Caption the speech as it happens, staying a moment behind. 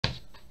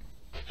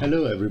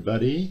Hello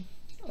everybody.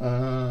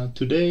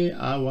 Today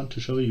I want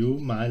to show you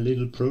my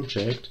little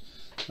project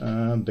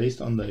based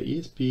on the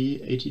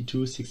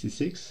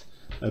ESP8266,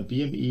 a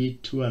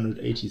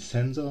BME280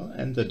 sensor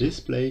and the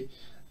display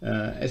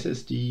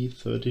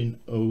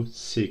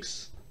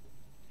SSD1306.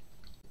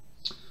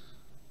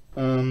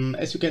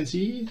 As you can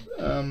see,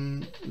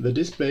 the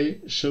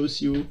display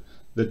shows you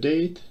the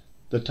date,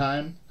 the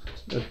time,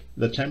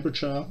 the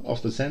temperature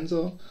of the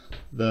sensor,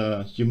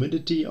 the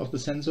humidity of the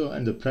sensor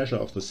and the pressure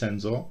of the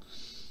sensor.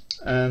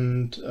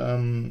 And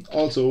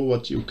also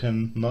what you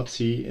can not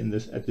see in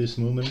this at this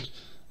moment,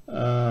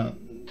 the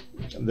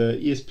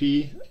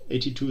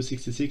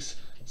ESP8266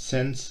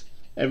 sends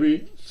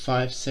every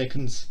 5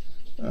 seconds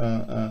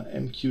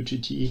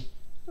MQTT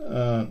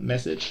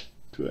message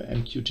to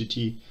an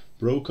MQTT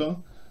broker.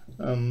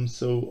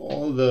 So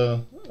all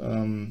the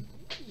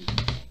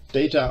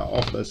data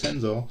of the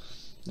sensor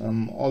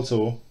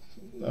also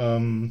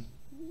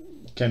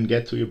can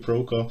get to your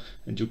broker,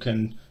 and you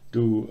can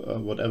do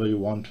whatever you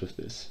want with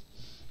this.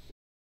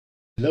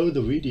 Below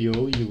the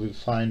video you will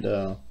find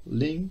a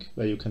link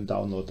where you can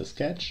download the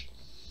sketch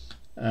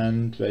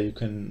and where you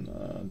can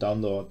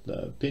download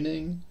the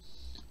pinning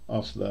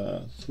of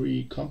the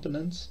 3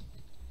 components.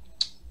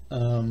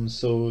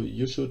 So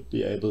you should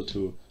be able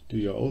to do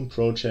your own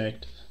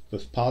project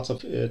with parts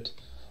of it,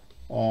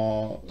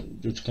 or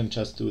you can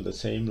just do the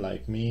same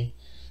like me.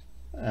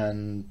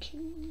 And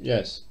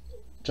yes,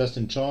 just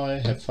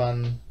enjoy, have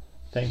fun.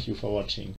 Thank you for watching.